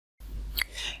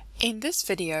In this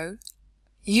video,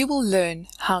 you will learn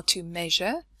how to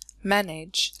measure,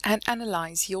 manage, and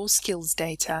analyze your skills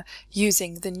data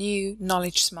using the new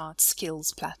KnowledgeSmart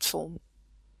skills platform.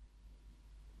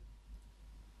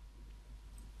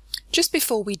 Just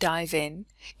before we dive in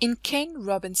Ken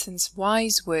Robinson's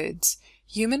wise words,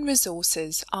 human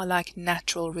resources are like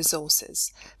natural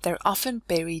resources. They're often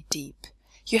buried deep.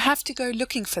 You have to go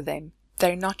looking for them.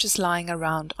 They're not just lying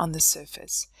around on the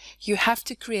surface. You have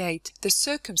to create the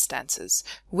circumstances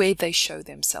where they show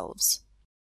themselves.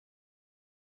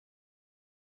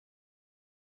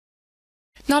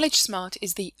 KnowledgeSmart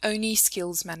is the only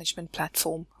skills management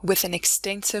platform with an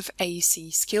extensive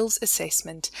AEC skills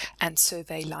assessment and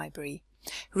survey library,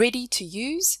 ready to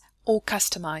use or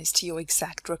customize to your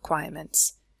exact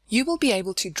requirements. You will be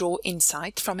able to draw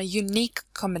insight from a unique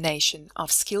combination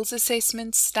of skills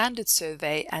assessment, standard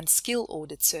survey, and skill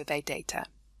audit survey data.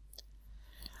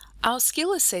 Our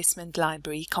skill assessment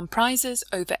library comprises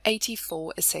over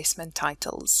 84 assessment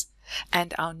titles,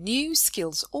 and our new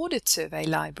skills audit survey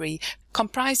library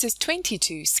comprises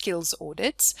 22 skills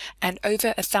audits and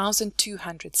over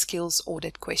 1,200 skills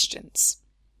audit questions.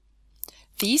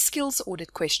 These skills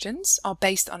audit questions are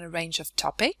based on a range of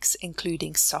topics,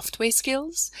 including software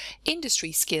skills,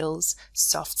 industry skills,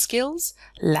 soft skills,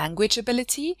 language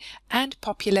ability, and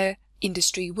popular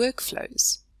industry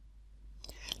workflows.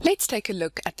 Let's take a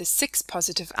look at the 6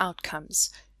 positive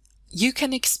outcomes you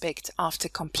can expect after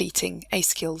completing a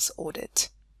skills audit.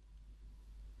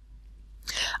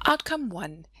 Outcome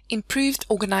 1. Improved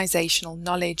organizational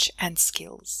knowledge and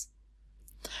skills.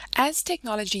 As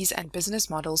technologies and business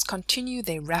models continue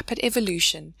their rapid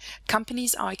evolution,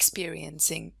 companies are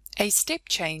experiencing a step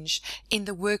change in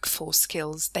the workforce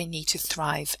skills they need to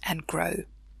thrive and grow.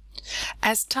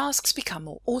 As tasks become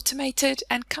more automated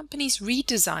and companies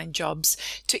redesign jobs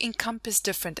to encompass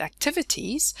different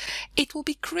activities, it will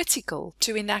be critical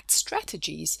to enact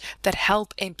strategies that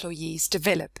help employees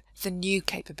develop the new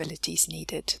capabilities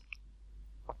needed.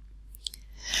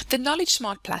 The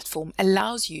KnowledgeSmart platform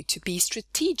allows you to be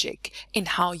strategic in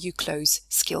how you close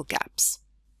skill gaps.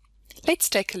 Let's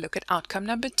take a look at outcome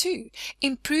number 2,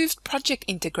 improved project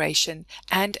integration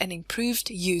and an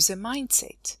improved user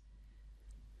mindset.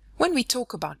 When we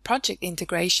talk about project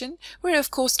integration, we're of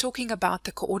course talking about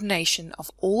the coordination of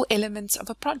all elements of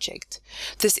a project.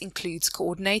 This includes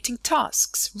coordinating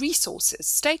tasks, resources,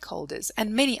 stakeholders,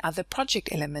 and many other project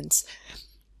elements.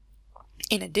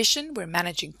 In addition, we're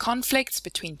managing conflicts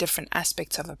between different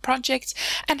aspects of a project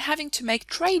and having to make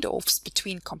trade-offs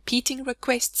between competing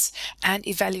requests and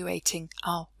evaluating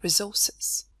our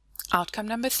resources. Outcome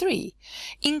number 3,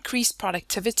 increased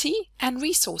productivity and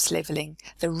resource leveling,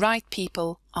 the right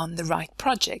people on the right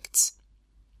projects.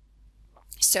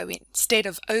 So instead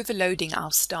of overloading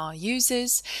our star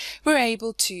users, we're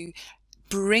able to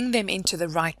bring them into the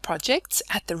right projects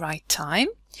at the right time.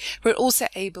 We're also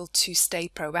able to stay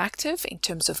proactive in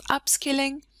terms of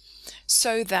upskilling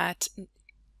so that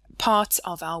parts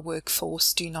of our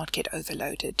workforce do not get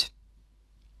overloaded.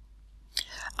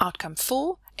 Outcome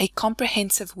 4, a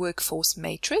comprehensive workforce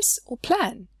matrix or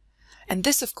plan. And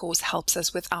this, of course, helps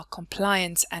us with our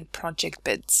compliance and project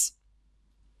bids.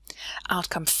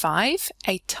 Outcome 5,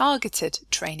 a targeted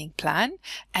training plan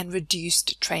and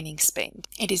reduced training spend.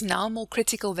 It is now more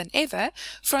critical than ever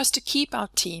for us to keep our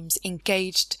teams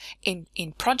engaged in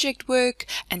project work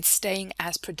and staying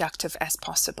as productive as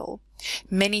possible.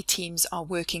 Many teams are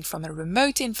working from a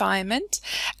remote environment,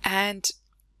 and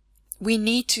we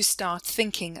need to start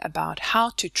thinking about how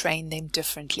to train them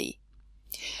differently.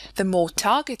 The more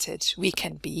targeted we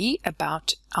can be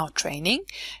about our training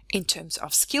in terms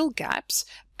of skill gaps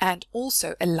and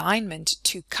also alignment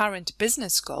to current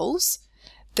business goals,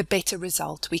 the better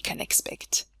result we can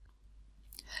expect.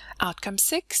 Outcome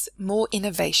 6, more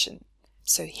innovation.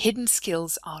 So hidden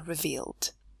skills are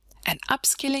revealed, and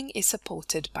upskilling is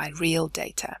supported by real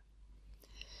data.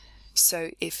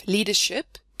 So if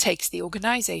leadership takes the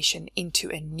organization into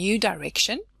a new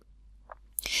direction,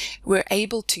 we're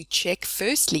able to check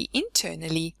firstly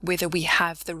internally whether we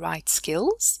have the right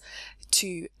skills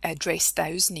to address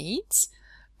those needs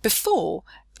before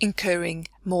incurring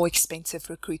more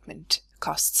expensive recruitment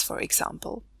costs, for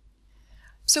example.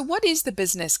 So what is the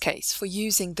business case for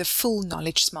using the full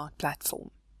KnowledgeSmart platform?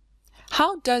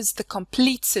 How does the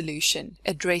complete solution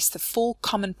address the 4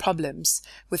 common problems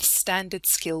with standard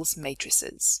skills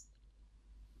matrices?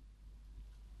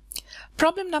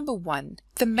 Problem number 1,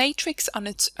 the matrix on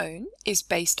its own is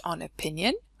based on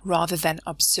opinion rather than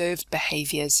observed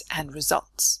behaviors and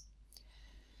results.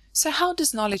 So how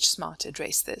does KnowledgeSmart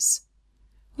address this?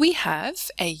 We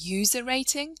have a user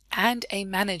rating and a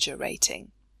manager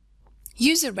rating.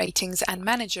 User ratings and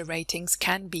manager ratings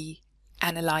can be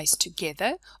analyzed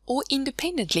together or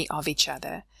independently of each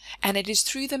other, and it is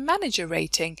through the manager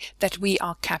rating that we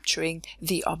are capturing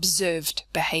the observed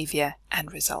behavior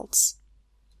and results.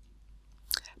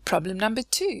 Problem number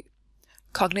 2,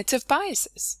 cognitive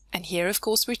biases. And here, of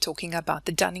course, we're talking about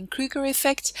the Dunning-Kruger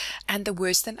effect and the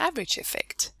worse than average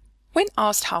effect. When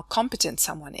asked how competent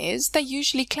someone is, they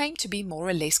usually claim to be more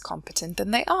or less competent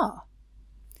than they are.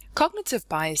 Cognitive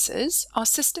biases are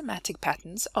systematic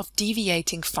patterns of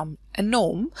deviating from a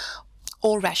norm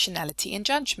or rationality in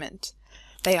judgment.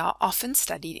 They are often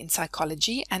studied in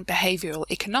psychology and behavioral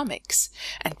economics,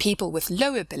 and people with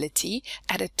low ability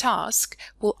at a task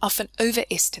will often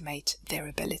overestimate their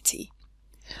ability.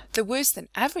 The worse than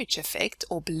average effect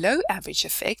or below average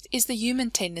effect is the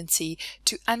human tendency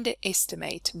to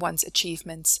underestimate one's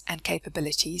achievements and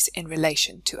capabilities in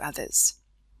relation to others.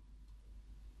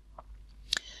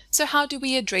 So how do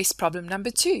we address problem number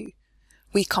 2?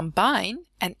 We combine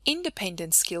an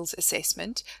independent skills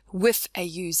assessment with a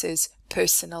user's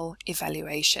personal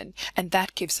evaluation, and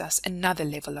that gives us another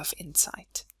level of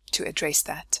insight to address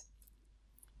that.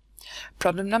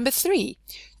 Problem number 3,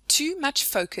 too much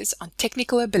focus on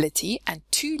technical ability and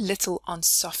too little on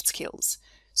soft skills,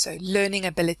 so learning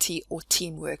ability or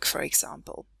teamwork, for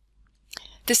example.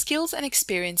 The skills and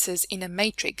experiences in a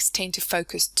matrix tend to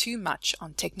focus too much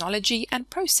on technology and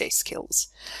process skills.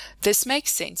 This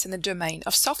makes sense in the domain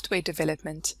of software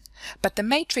development, but the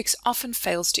matrix often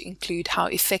fails to include how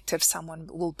effective someone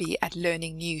will be at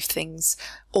learning new things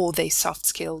or their soft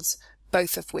skills,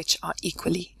 both of which are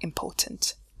equally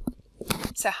important.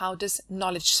 So how does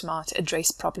KnowledgeSmart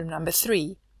address problem number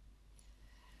 3?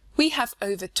 We have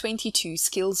over 22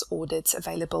 skills audits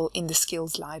available in the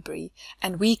skills library,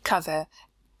 and we cover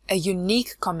a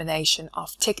unique combination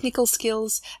of technical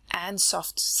skills and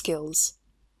soft skills.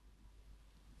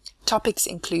 Topics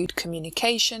include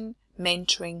communication,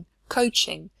 mentoring,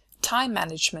 coaching, time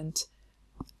management,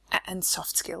 and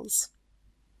soft skills.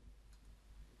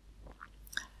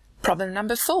 Problem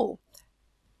number 4,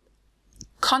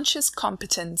 conscious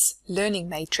competence learning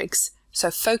matrix,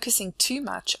 so focusing too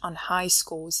much on high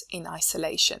scores in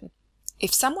isolation.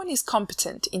 If someone is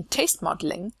competent in test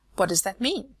modeling, what does that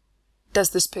mean?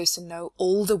 Does this person know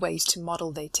all the ways to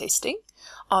model their testing?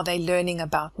 Are they learning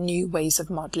about new ways of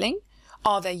modeling?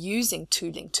 Are they using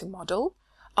tooling to model?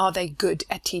 Are they good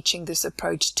at teaching this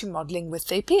approach to modeling with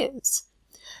their peers?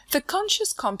 The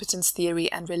conscious competence theory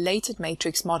and related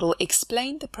matrix model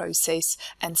explain the process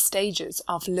and stages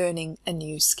of learning a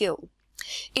new skill.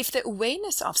 If the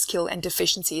awareness of skill and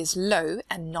deficiency is low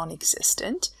and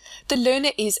non-existent, the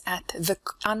learner is at the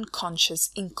unconscious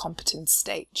incompetence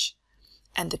stage,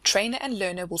 and the trainer and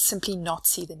learner will simply not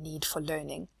see the need for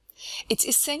learning. It's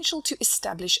essential to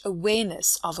establish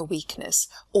awareness of a weakness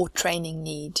or training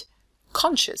need,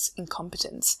 conscious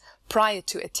incompetence, prior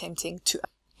to attempting to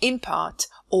impart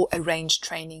or arrange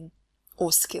training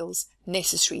or skills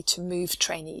necessary to move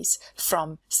trainees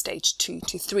from stage 2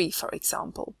 to 3, for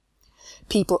example.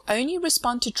 People only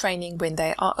respond to training when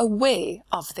they are aware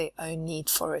of their own need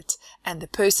for it and the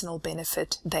personal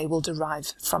benefit they will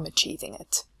derive from achieving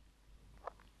it.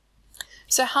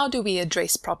 So how do we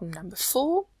address problem number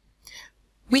 4?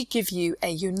 We give you a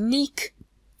unique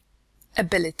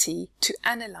ability to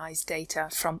analyze data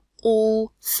from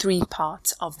all 3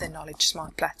 parts of the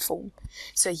KnowledgeSmart platform.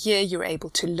 So here you're able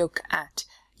to look at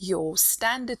your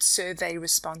standard survey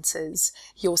responses,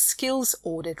 your skills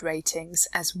audit ratings,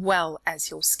 as well as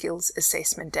your skills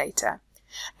assessment data.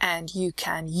 And you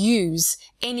can use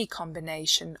any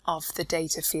combination of the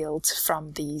data fields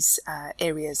from these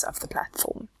areas of the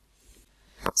platform.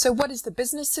 So what is the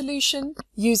business solution?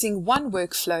 Using one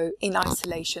workflow in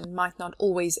isolation might not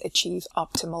always achieve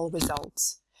optimal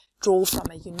results. Draw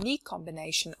from a unique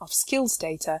combination of skills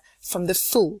data from the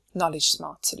full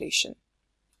KnowledgeSmart solution.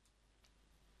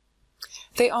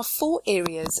 There are 4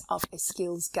 areas of a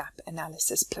skills gap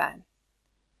analysis plan.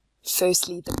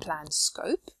 Firstly, the plan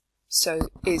scope. So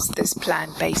is this plan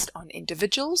based on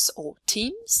individuals or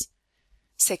teams?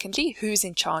 Secondly, who's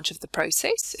in charge of the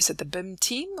process? Is it the BIM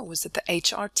team, or is it the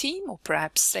HR team, or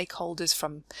perhaps stakeholders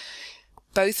from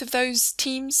both of those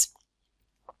teams?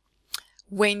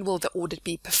 When will the audit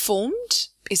be performed?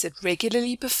 Is it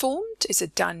regularly performed? Is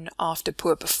it done after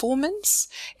poor performance?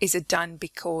 Is it done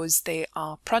because there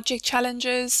are project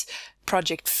challenges,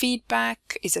 project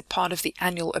feedback? Is it part of the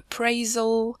annual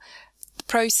appraisal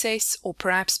process, or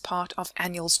perhaps part of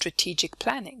annual strategic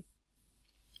planning?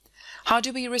 How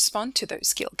do we respond to those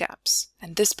skill gaps?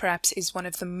 And this perhaps is one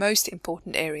of the most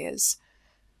important areas.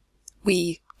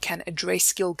 We can address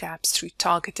skill gaps through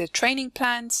targeted training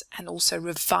plans and also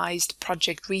revised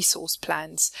project resource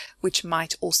plans, which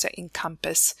might also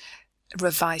encompass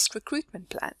revised recruitment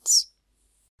plans.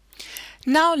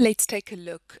 Now let's take a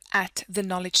look at the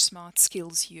KnowledgeSmart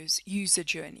skills user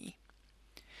journey.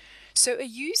 So a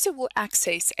user will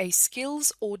access a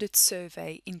skills audit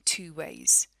survey in two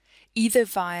ways, either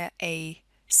via a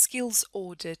skills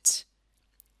audit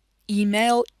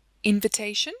email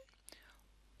invitation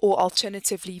or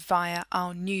alternatively via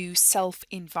our new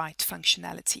self-invite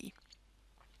functionality.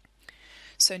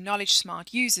 So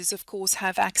KnowledgeSmart users, of course,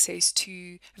 have access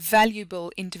to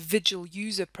valuable individual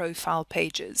user profile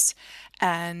pages,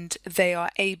 and they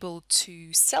are able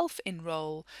to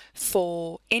self-enroll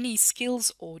for any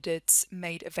skills audits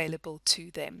made available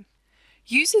to them.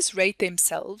 Users rate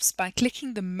themselves by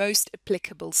clicking the most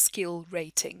applicable skill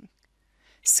rating.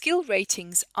 Skill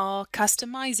ratings are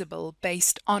customizable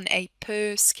based on a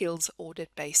per skills audit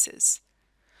basis.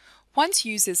 Once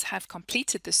users have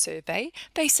completed the survey,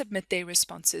 they submit their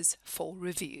responses for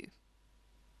review.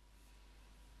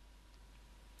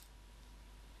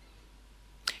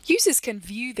 Users can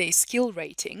view their skill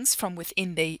ratings from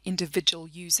within their individual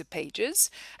user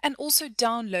pages and also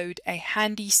download a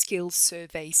handy skills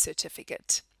survey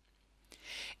certificate.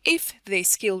 If their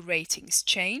skill ratings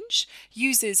change,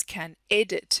 users can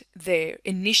edit their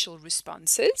initial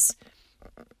responses,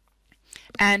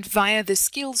 and via the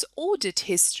skills audit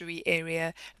history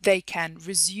area, they can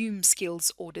resume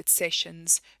skills audit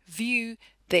sessions, view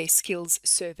their skills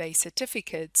survey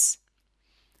certificates,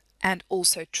 and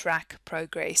also track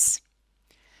progress.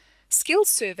 Skills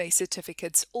survey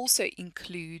certificates also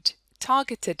include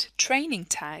targeted training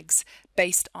tags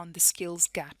based on the skills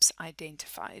gaps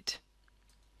identified.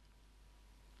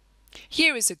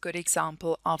 Here is a good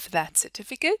example of that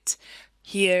certificate.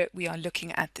 Here we are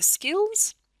looking at the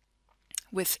skills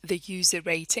with the user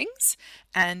ratings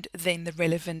and then the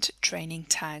relevant training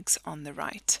tags on the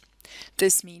right.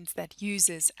 This means that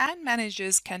users and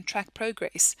managers can track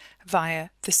progress via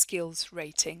the skills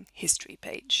rating history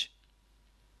page.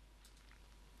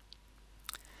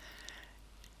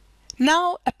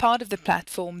 Now, a part of the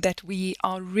platform that we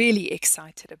are really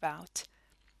excited about.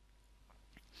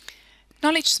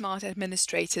 KnowledgeSmart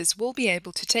administrators will be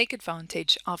able to take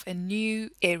advantage of a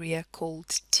new area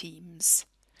called Teams.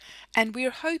 And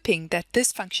we're hoping that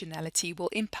this functionality will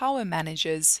empower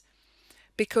managers,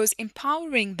 because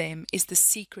empowering them is the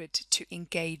secret to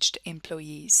engaged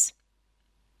employees.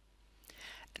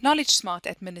 KnowledgeSmart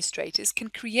administrators can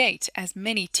create as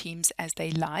many teams as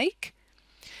they like,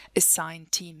 assign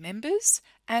team members,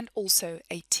 and also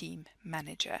a team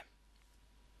manager.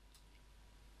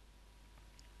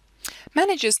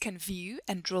 Managers can view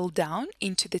and drill down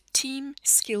into the team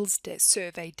skills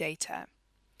survey data.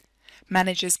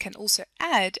 Managers can also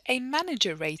add a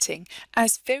manager rating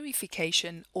as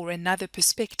verification or another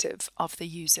perspective of the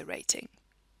user rating.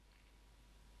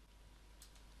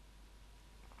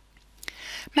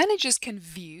 Managers can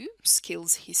view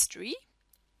skills history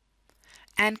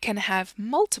and can have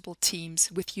multiple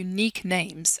teams with unique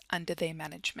names under their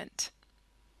management.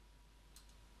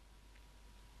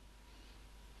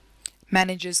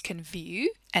 Managers can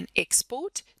view and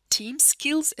export team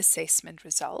skills assessment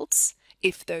results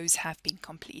if those have been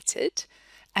completed,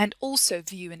 and also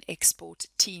view and export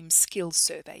team skills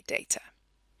survey data.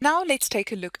 Now let's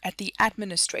take a look at the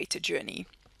administrator journey.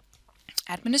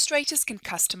 Administrators can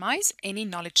customize any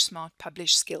KnowledgeSmart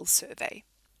published skills survey.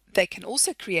 They can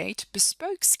also create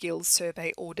bespoke skills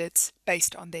survey audits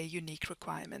based on their unique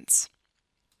requirements.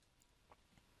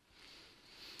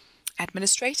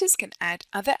 Administrators can add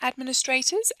other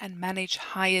administrators and manage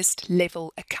highest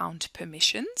level account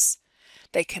permissions.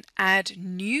 They can add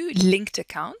new linked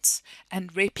accounts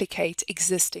and replicate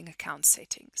existing account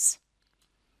settings.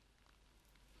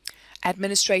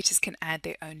 Administrators can add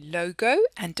their own logo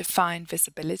and define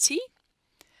visibility,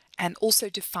 and also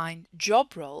define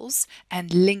job roles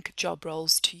and link job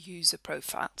roles to user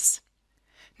profiles.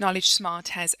 KnowledgeSmart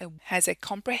has a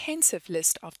comprehensive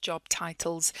list of job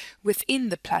titles within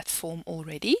the platform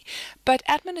already, but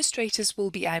administrators will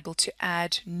be able to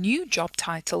add new job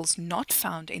titles not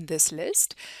found in this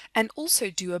list and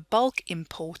also do a bulk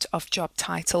import of job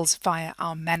titles via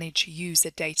our Manage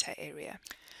User Data area.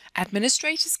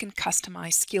 Administrators can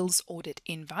customize skills audit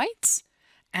invites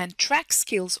and track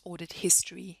skills audit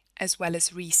history, as well as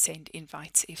resend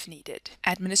invites if needed.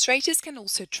 Administrators can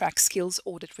also track skills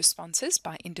audit responses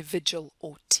by individual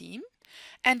or team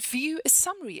and view a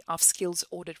summary of skills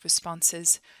audit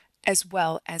responses, as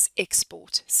well as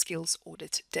export skills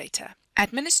audit data.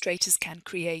 Administrators can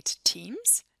create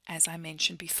teams, as I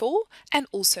mentioned before, and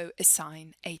also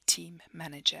assign a team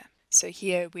manager. So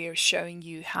here we are showing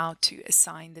you how to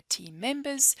assign the team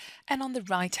members, and on the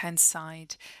right hand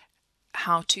side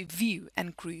how to view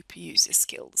and group user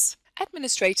skills.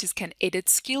 Administrators can edit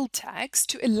skill tags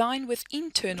to align with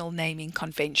internal naming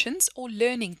conventions or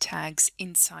learning tags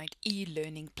inside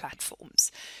e-learning platforms.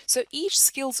 So each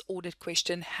skills audit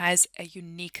question has a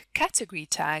unique category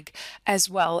tag as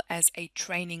well as a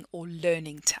training or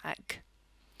learning tag.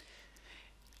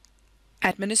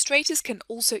 Administrators can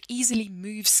also easily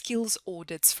move skills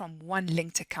audits from one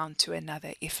linked account to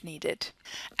another if needed.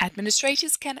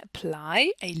 Administrators can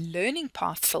apply a learning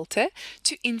path filter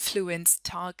to influence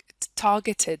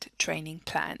targeted training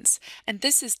plans, and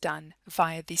this is done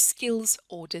via the skills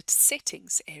audit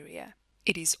settings area.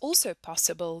 It is also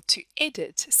possible to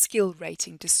edit skill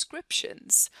rating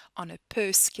descriptions on a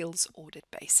per skills audit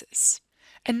basis.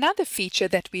 Another feature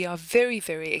that we are very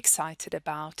excited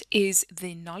about is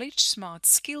the KnowledgeSmart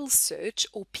Skills Search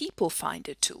or People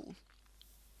Finder tool.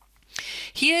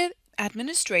 Here,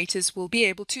 administrators will be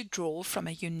able to draw from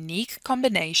a unique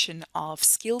combination of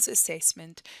skills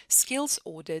assessment, skills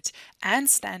audit, and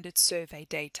standard survey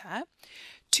data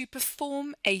to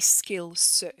perform a skill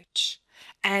search.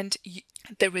 And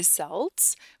the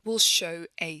results will show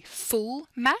a full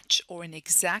match or an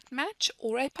exact match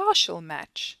or a partial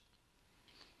match.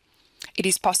 It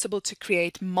is possible to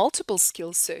create multiple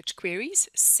skill search queries,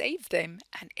 save them,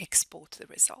 and export the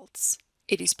results.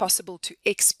 It is possible to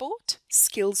export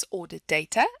skills audit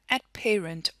data at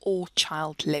parent or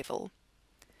child level.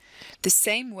 The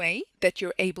same way that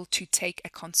you're able to take a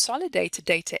consolidated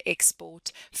data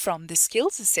export from the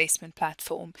skills assessment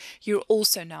platform, you're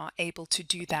also now able to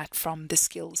do that from the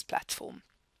skills platform.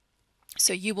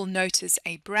 So you will notice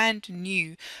a brand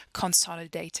new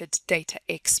consolidated data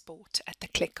export at the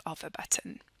click of a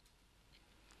button.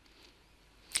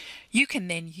 You can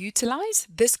then utilize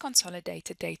this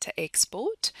consolidated data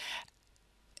export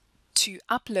to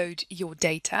upload your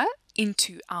data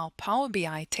into our Power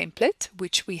BI template,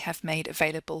 which we have made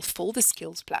available for the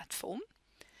skills platform.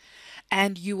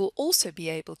 And you will also be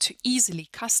able to easily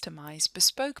customize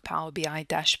bespoke Power BI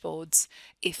dashboards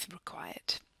if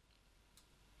required.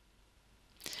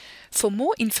 For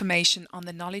more information on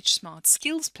the KnowledgeSmart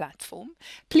Skills platform,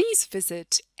 please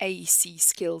visit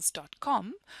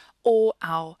aecskills.com or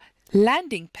our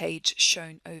landing page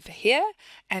shown over here,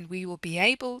 and we will be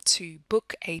able to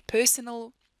book a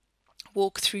personal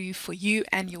walkthrough for you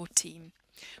and your team.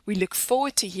 We look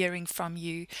forward to hearing from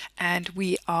you, and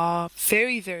we are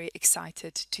very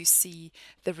excited to see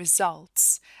the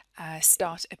results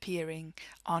start appearing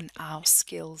on our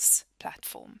skills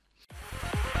platform.